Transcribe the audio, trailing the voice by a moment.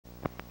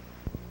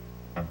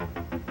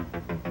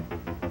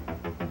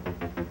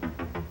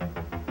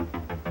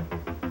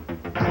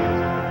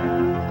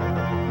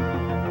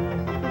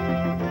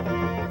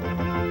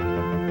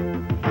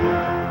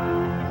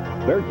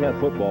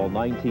Bearcat football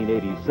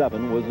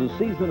 1987 was a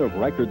season of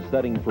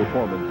record-setting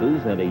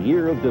performances and a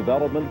year of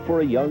development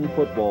for a young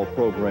football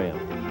program.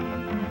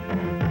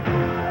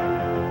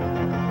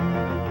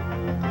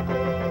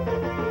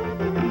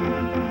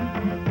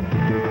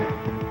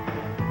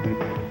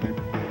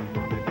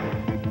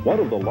 One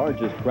of the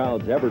largest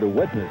crowds ever to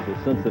witness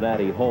a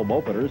Cincinnati home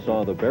opener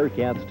saw the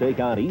Bearcats take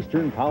on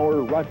Eastern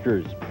Power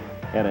Rutgers.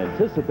 An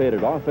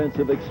anticipated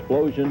offensive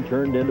explosion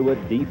turned into a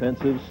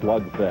defensive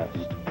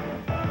slugfest.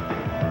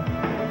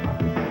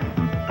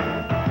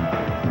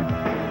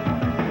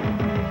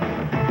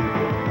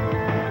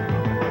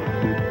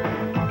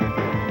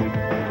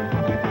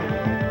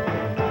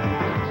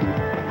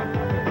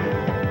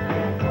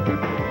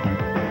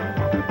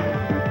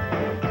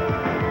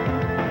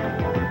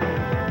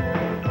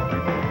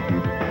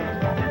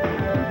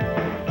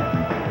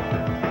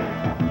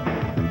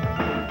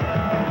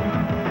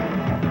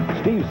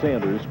 Steve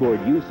Sanders scored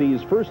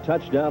UC's first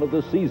touchdown of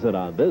the season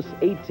on this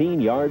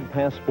 18-yard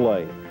pass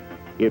play.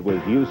 It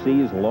was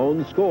UC's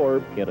lone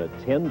score in a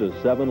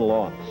 10-7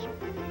 loss.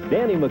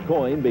 Danny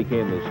McCoy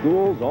became the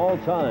school's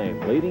all-time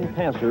leading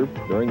passer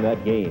during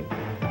that game.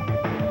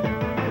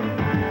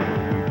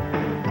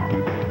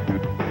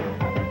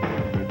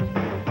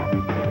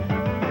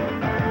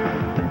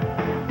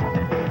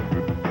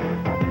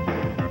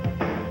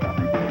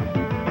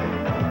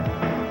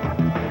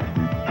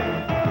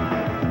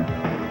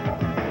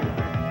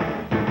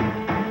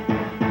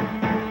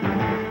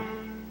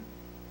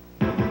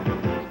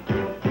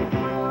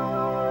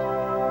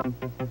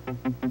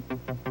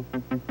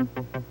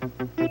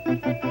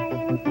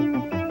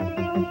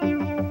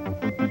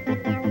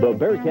 The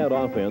Bearcat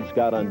offense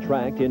got on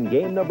track in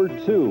game number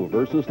 2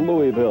 versus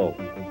Louisville.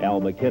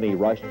 Al McKinney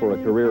rushed for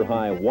a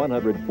career-high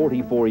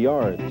 144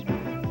 yards.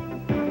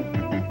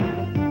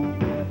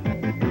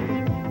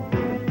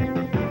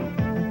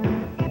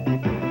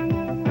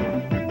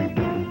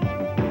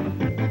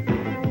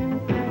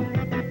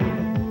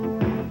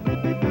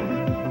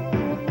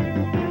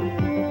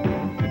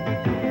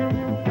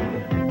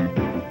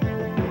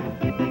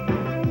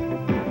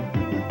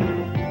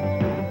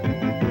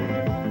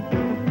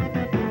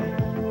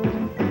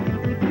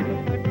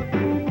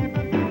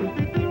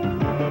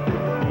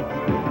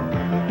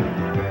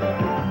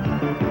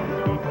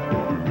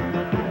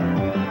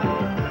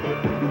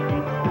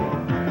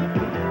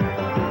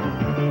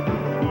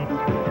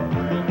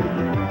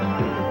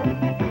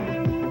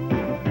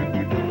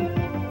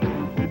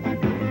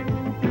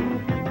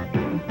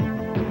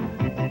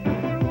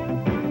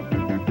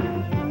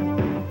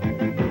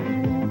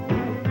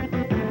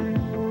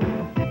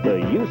 The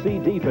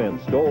UC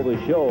defense stole the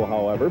show,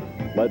 however,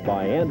 led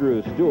by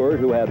Andrew Stewart,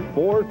 who had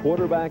 4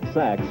 quarterback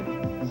sacks.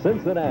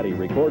 Cincinnati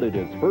recorded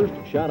its first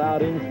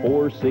shutout in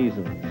 4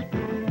 seasons.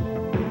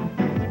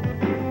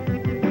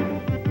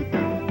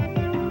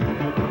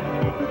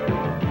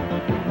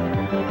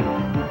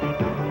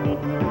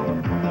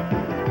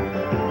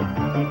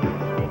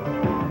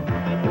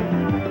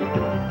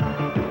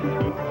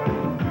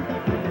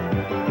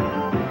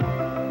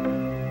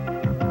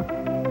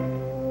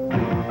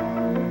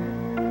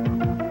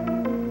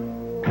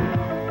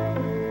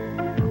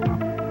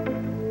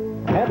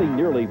 Having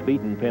nearly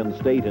beaten Penn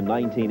State in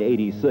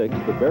 1986,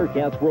 the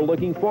Bearcats were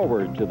looking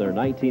forward to their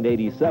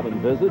 1987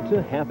 visit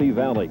to Happy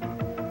Valley.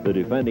 The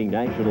defending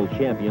national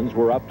champions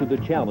were up to the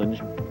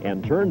challenge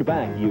and turned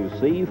back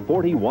UC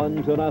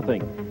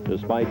 41-0,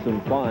 despite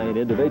some fine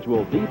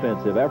individual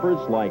defensive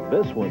efforts like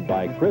this one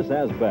by Chris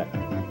Asbeck.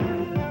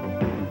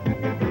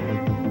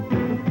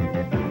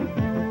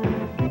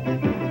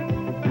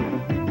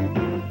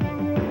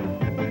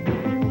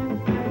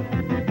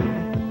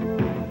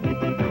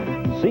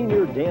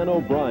 Senior Dan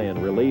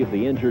O'Brien relieved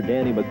the injured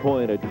Danny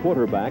McCoy at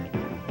quarterback.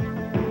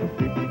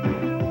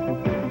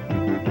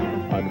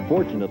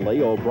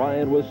 Unfortunately,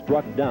 O'Brien was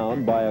struck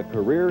down by a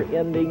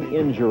career-ending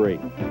injury.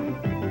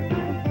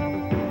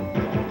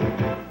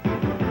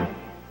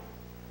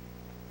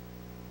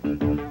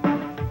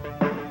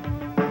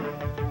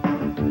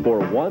 For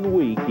 1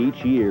 week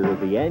each year,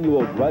 the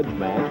annual grudge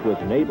match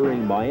with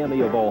neighboring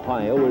Miami of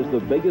Ohio is the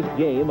biggest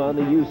game on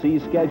the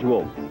UC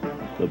schedule.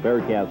 The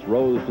Bearcats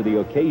rose to the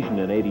occasion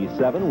in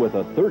 '87 with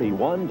a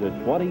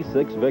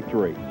 31-26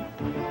 victory.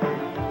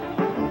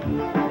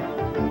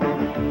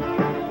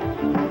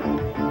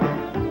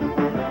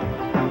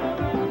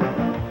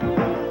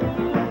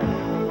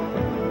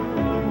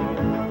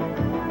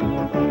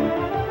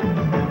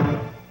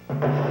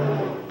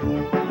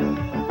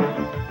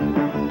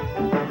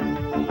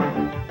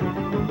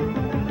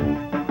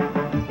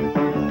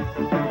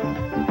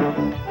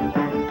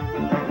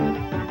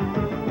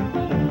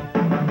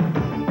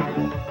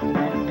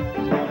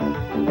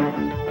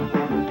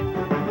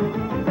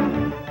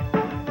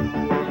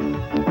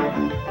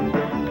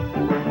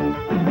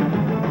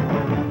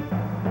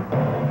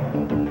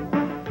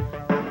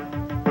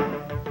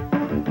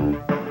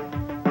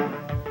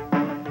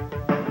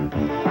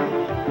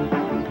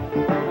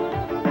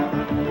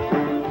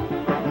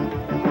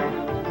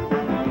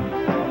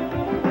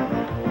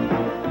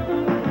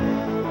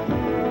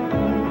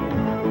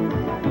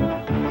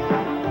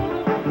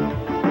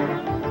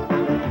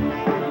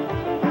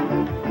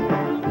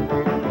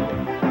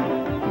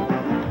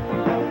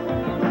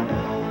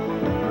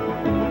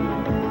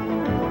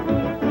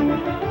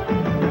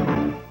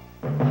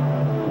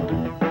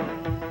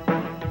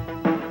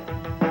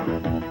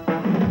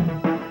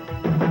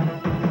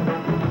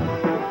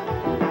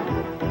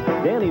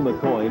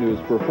 McCoy, whose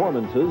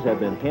performances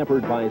have been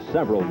hampered by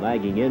several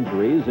nagging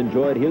injuries,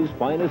 enjoyed his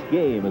finest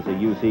game as a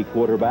UC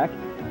quarterback.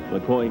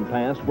 McCoy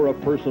passed for a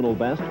personal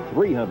best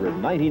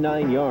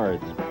 399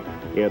 yards.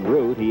 En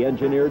route, he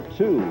engineered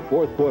 2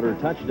 fourth-quarter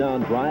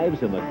touchdown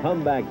drives in the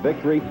comeback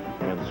victory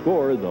and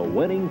scored the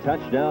winning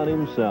touchdown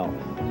himself.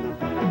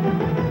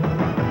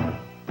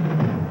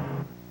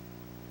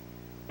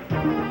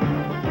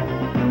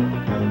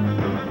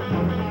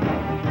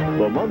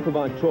 The month of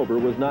October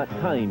was not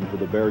kind for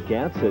the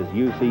Bearcats as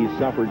UC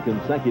suffered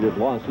consecutive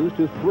losses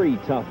to 3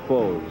 tough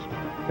foes.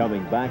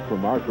 Coming back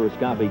from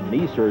arthroscopic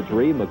knee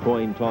surgery,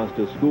 McCoy tossed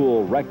a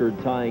school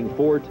record-tying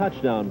 4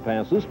 touchdown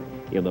passes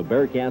in the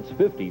Bearcats'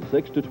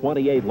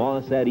 56-28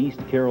 loss at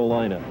East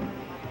Carolina.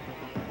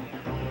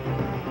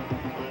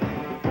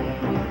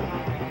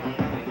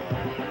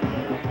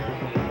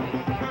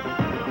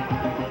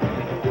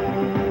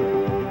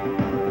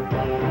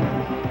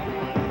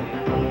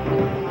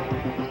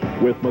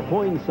 With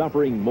McCoy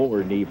suffering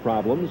more knee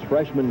problems,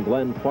 freshman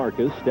Glenn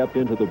Farkas stepped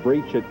into the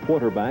breach at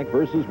quarterback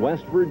versus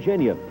West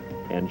Virginia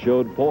and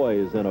showed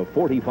poise in a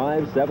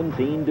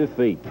 45-17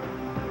 defeat.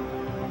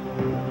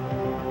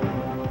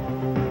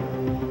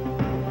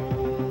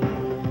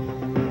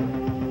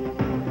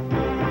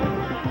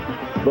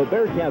 The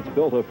Bearcats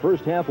built a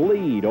first-half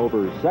lead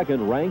over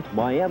second-ranked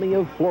Miami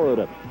of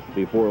Florida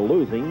before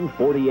losing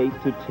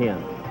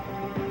 48-10.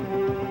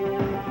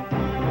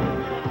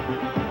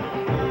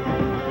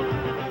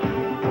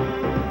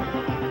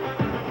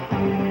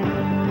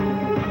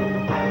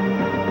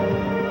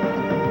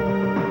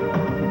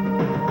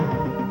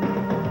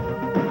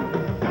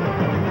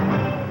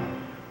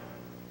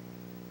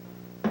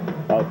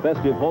 A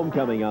festive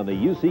homecoming on the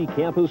UC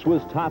campus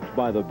was topped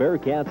by the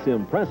Bearcats'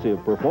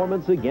 impressive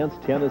performance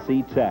against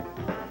Tennessee Tech.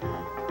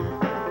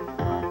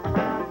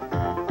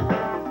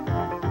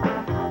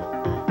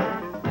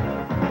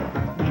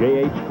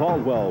 J.H.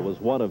 Caldwell was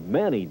one of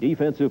many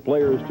defensive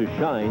players to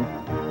shine.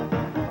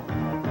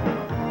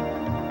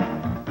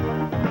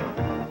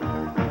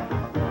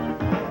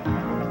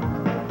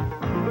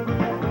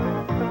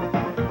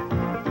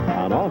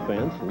 On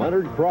offense,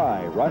 Leonard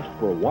Cry rushed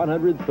for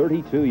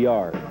 132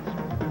 yards.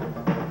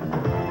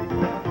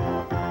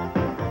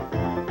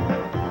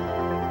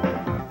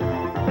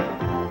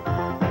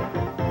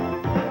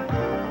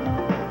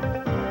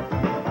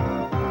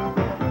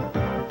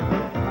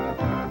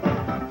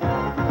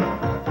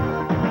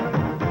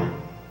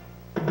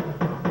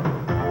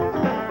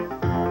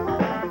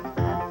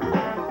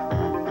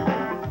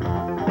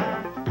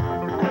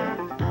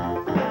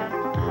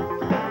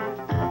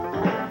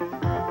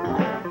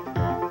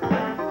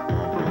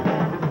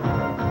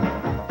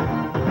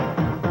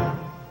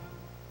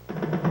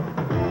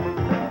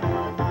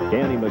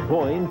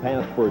 McCoy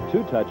passed for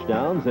 2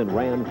 touchdowns and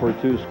ran for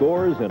 2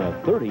 scores in a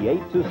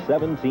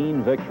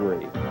 38-17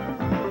 victory.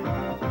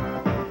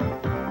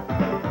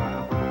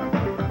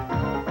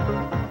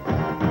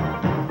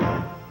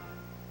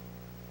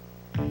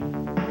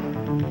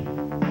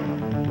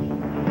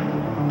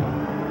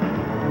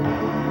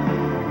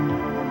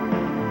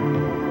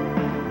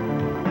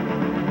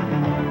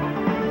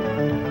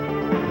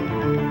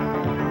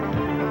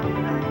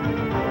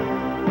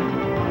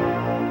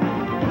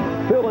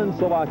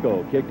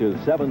 Sulaco kicked his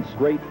 7th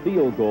straight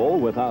field goal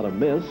without a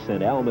miss,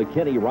 and Al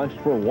McKinney rushed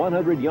for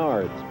 100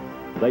 yards.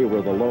 They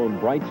were the lone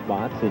bright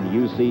spots in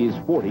UC's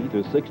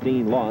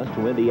 40-16 loss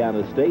to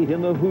Indiana State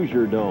in the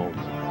Hoosier Dome.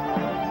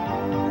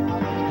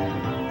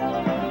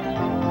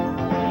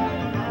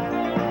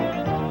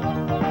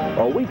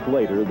 A week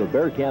later, the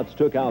Bearcats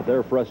took out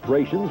their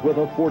frustrations with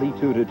a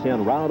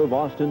 42-10 rout of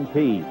Austin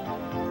Peay.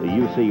 The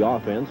UC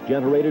offense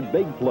generated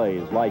big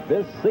plays like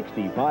this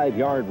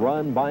 65-yard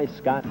run by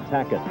Scott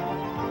Tackett.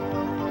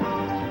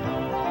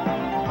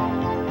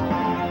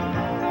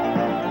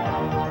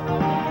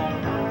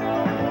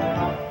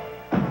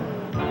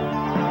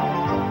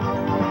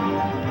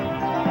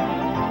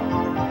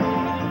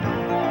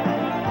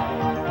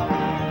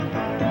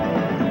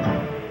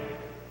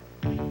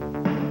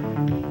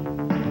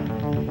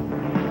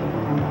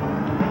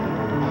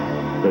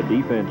 The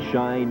defense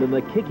shined and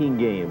the kicking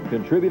game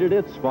contributed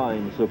its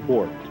fine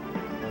support.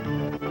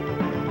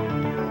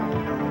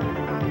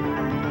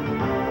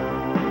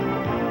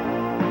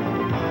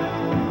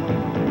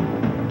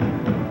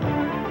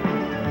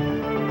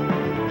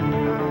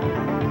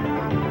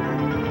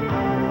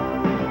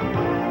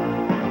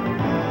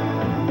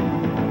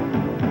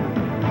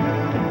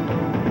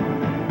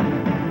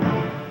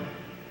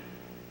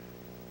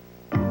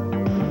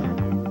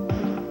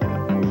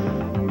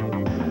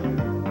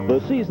 The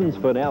season's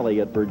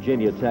finale at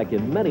Virginia Tech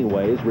in many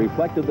ways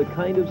reflected the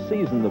kind of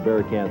season the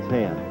Bearcats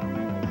had.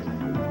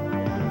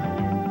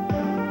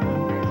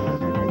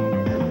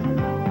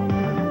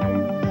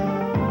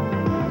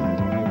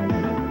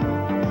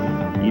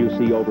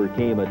 UC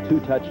overcame a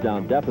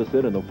 2-touchdown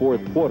deficit in the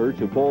 4th quarter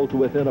to pull to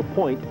within a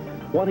point,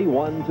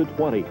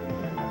 21-20.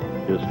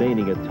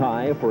 Sustaining a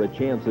tie for a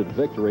chance at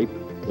victory,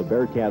 the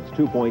Bearcats'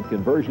 2-point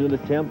conversion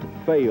attempt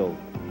failed.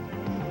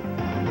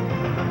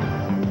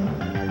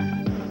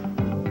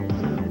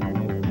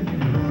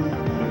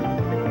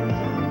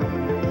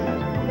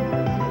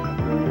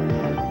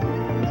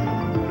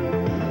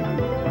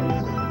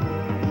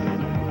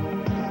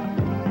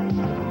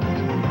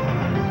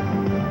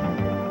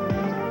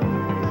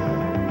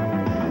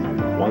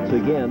 Once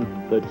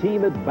again, the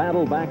team had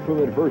battled back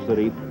from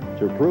adversity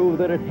to prove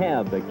that it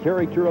had the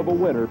character of a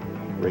winner,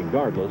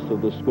 regardless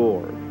of the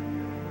score.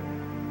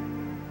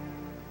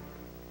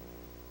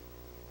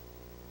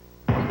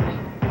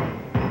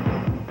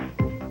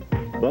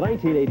 The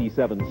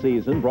 1987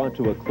 season brought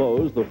to a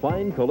close the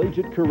fine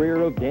collegiate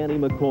career of Danny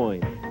McCoy.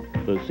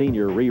 The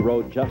senior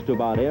rewrote just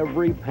about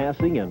every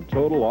passing and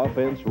total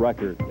offense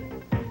record.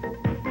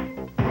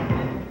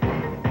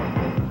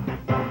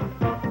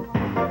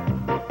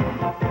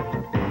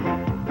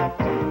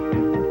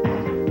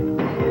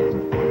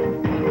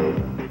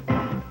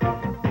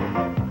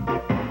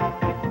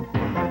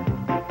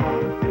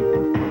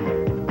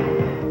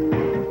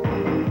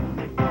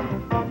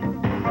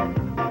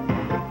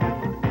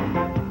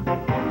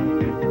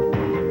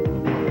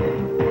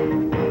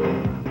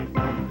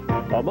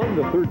 Among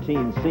the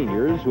 13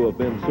 seniors who have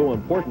been so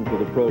important to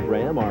the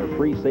program are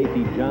free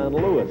safety John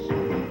Lewis,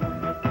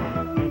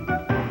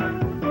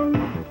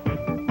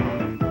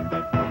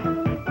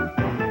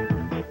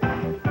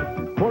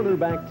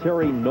 cornerback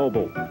Terry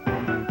Noble,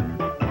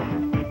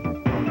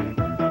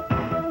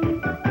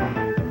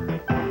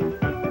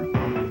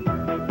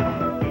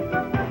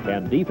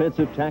 and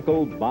defensive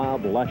tackle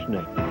Bob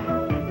Leshnick.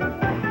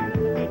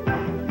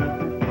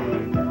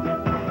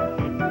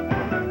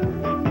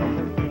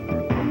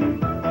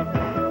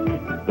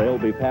 They'll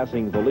be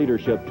passing the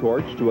leadership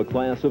torch to a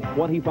class of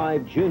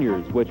 25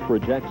 juniors, which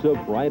projects a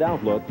bright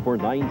outlook for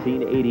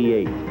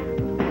 1988.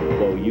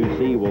 Though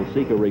UC will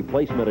seek a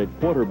replacement at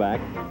quarterback,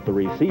 the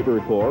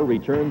receiver corps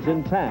returns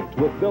intact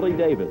with Billy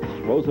Davis,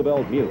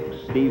 Roosevelt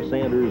Mukes, Steve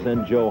Sanders,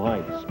 and Joe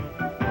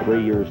Heitz.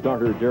 Three-year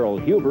starter Darrell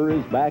Huber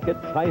is back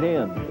at tight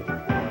end.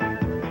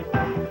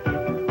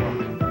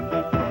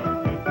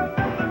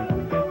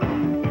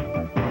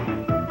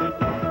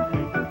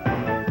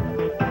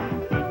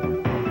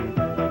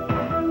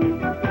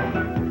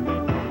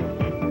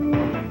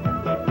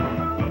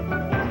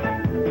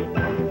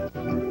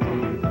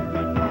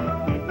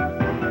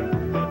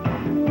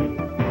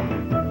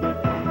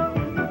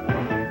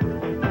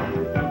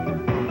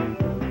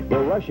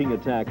 Rushing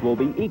attack will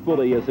be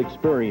equally as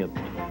experienced.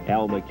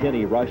 Al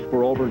McKinney rushed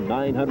for over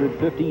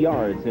 950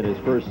 yards in his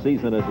first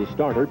season as a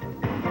starter.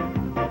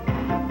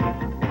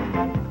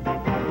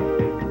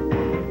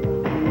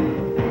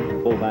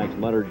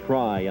 Fullbacks Leonard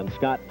Fry and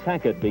Scott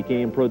Tackett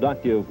became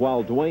productive,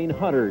 while Dwayne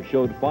Hunter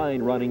showed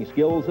fine running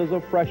skills as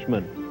a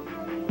freshman.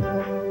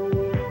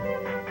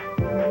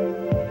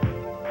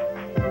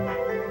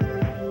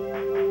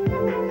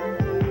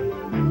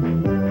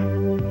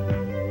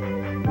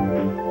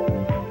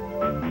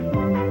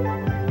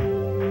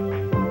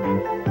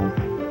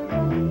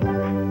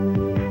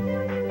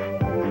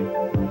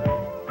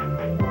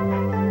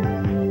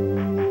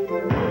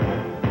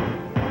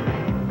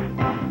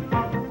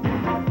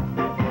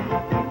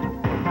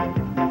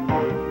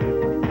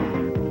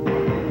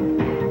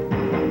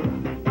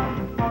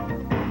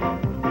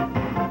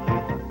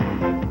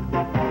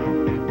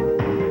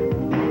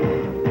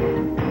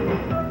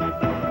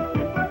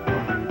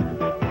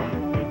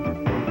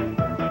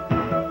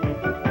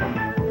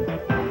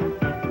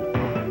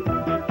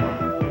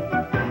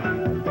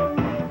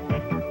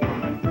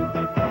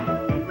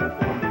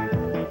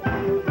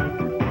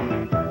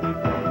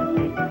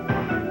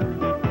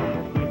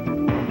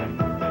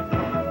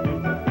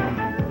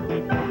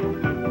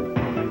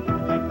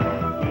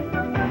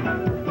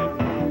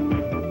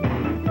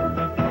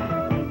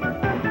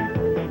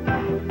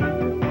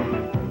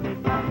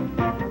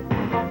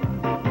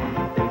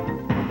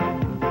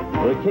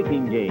 The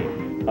kicking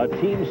game, a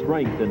team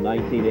strength in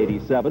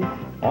 1987,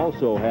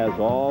 also has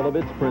all of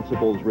its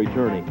principles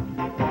returning.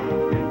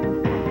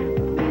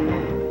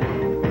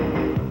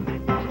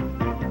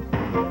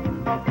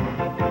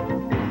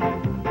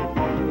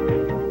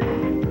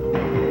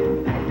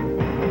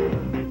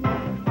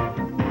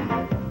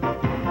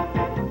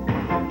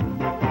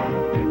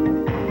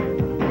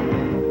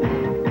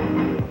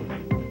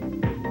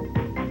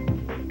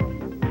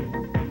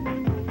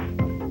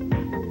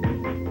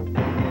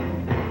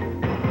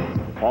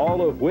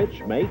 All of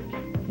which make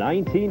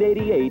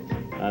 1988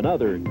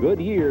 another good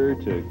year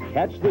to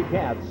catch the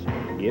Cats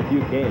if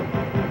you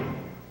can.